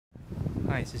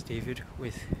Hi, this is David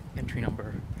with entry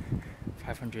number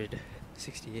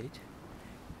 568,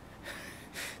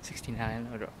 69,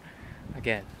 I don't know.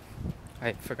 Again, I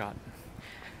had forgotten.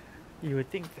 You would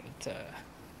think that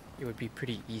it would be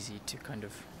pretty easy to kind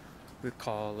of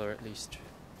recall or at least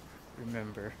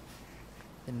remember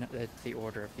the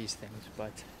order of these things,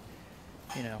 but,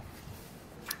 you know,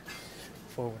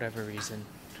 for whatever reason,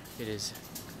 it is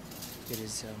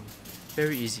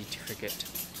very easy to forget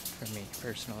for me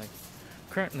personally.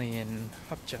 Currently in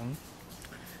Hapjeong,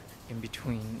 in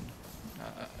between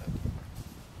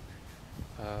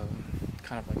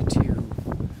kind of like two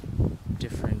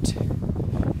different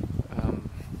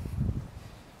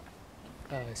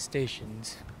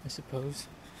stations, I suppose,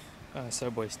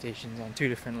 subway stations on two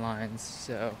different lines.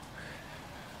 So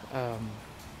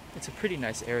it's a pretty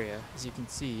nice area, as you can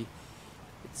see.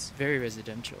 It's very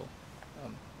residential.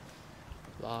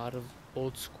 A lot of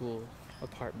old school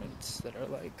apartments that are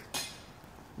like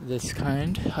this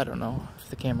kind. I don't know if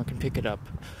the camera can pick it up,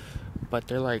 but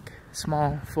they're like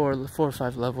small, four or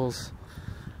five levels,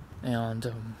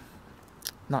 and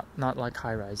not like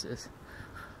high rises.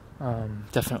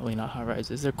 Definitely not high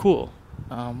rises. They're cool.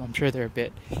 I'm sure they're a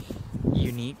bit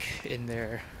unique in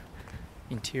their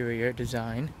interior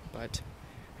design, but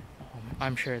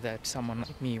I'm sure that someone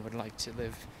like me would like to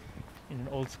live in an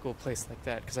old school place like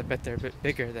that, because I bet they're a bit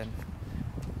bigger than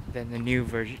the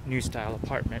new style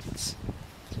apartments.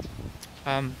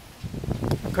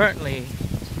 Currently,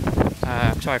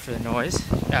 I'm sorry for the noise.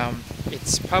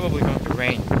 It's probably going to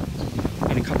rain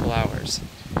in a couple hours.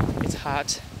 It's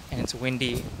hot and it's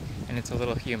windy and it's a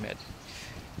little humid.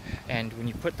 And when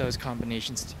you put those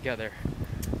combinations together,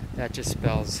 that just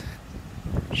spells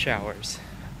showers.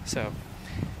 So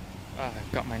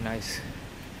I've got my nice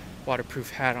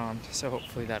waterproof hat on, so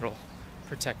hopefully that'll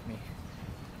protect me.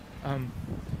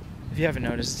 If you haven't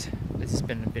noticed, this has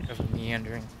been a bit of a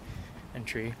meandering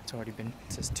entry. It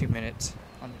says 2 minutes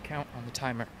on the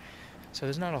timer. So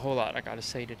there's not a whole lot I gotta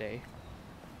say today.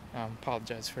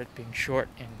 Apologize for it being short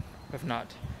and of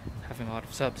not having a lot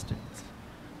of substance.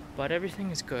 But everything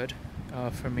is good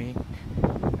for me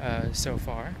so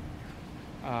far.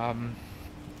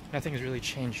 Nothing has really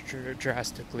changed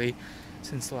drastically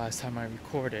since the last time I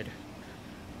recorded.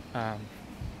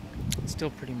 Still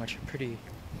pretty much a pretty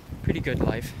good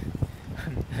life.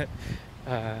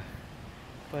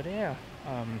 But yeah,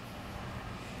 I'm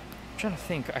trying to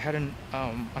think. I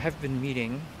have been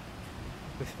meeting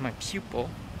with my pupil,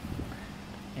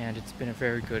 and it's been a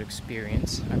very good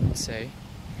experience, I would say.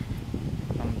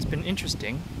 It's been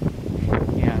interesting,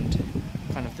 and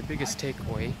kind of the biggest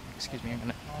takeaway. Excuse me, I'm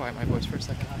gonna quiet my voice for a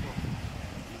second.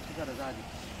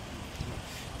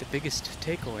 The biggest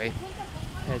takeaway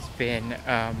has been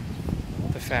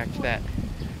the fact that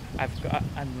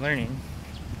I'm learning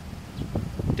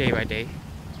day by day,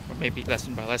 or maybe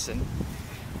lesson by lesson,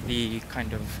 the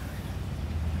kind of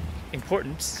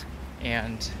importance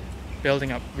and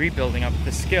rebuilding up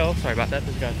the skill. Sorry about that.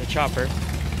 There's got the chopper.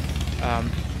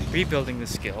 Rebuilding the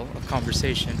skill of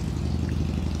conversation.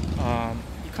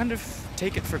 You kind of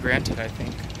take it for granted, I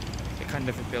think, the kind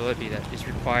of ability that is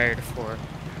required for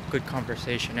good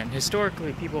conversation. And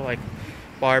historically, people like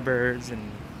barbers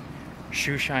and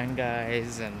shoe shine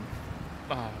guys and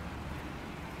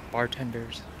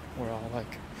bartenders were all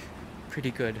like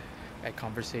pretty good at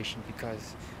conversation,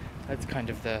 because that's kind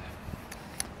of the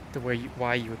way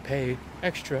why you would pay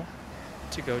extra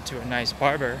to go to a nice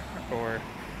barber, or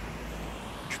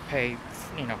pay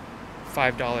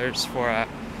 $5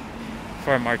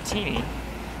 for a martini,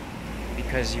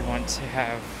 because you want to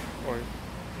have, or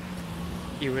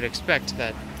you would expect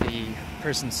that the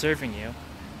person servicing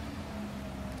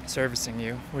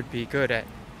you would be good at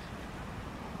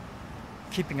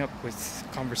keeping up with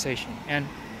conversation. And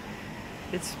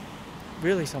it's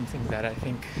really something that I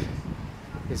think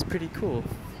is pretty cool.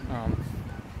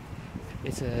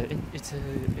 It's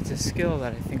a skill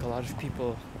that I think a lot of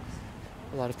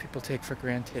people take for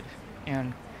granted,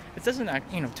 and it doesn't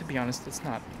to be honest, it's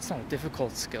not a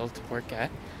difficult skill to work at.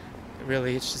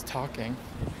 Really, it's just talking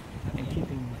and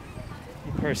keeping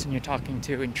the person you're talking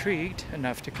to intrigued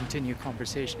enough to continue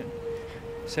conversation.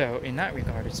 So in that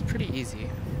regard, it's pretty easy.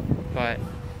 But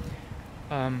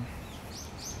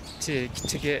to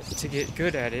get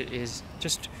good at it is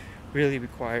just really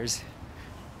requires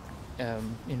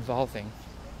involving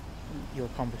your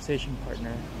conversation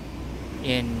partner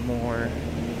in more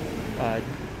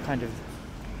kind of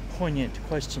poignant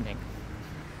questioning.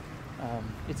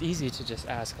 It's easy to just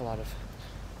ask a lot of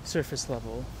surface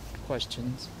level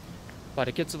questions, but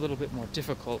it gets a little bit more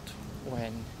difficult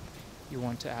when you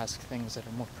want to ask things that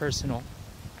are more personal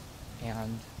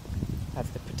and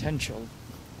have the potential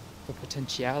the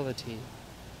potentiality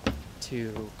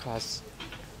to cause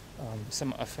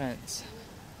some offense,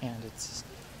 and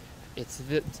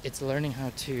it's learning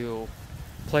how to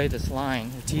play this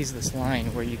line, or tease this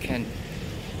line, where you can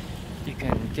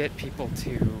get people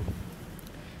to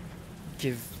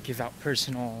give out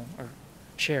personal or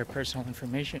share personal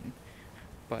information,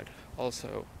 but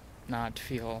also not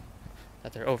feel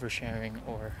that they're oversharing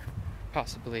or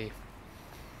possibly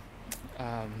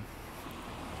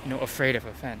afraid of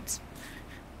offense.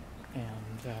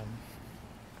 And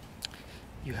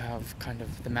you have kind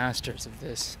of the masters of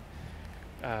this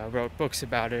wrote books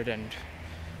about it, and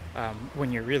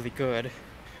when you're really good,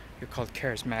 you're called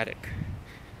charismatic.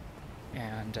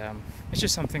 And it's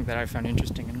just something that I found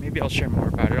interesting, and maybe I'll share more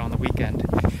about it on the weekend,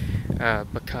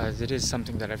 because it is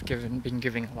something that I've been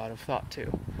giving a lot of thought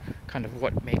to, kind of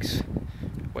what makes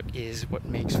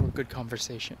for good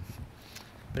conversation.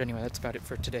 But anyway, that's about it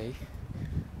for today.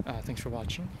 Thanks for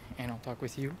watching, and I'll talk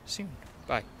with you soon.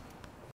 Bye.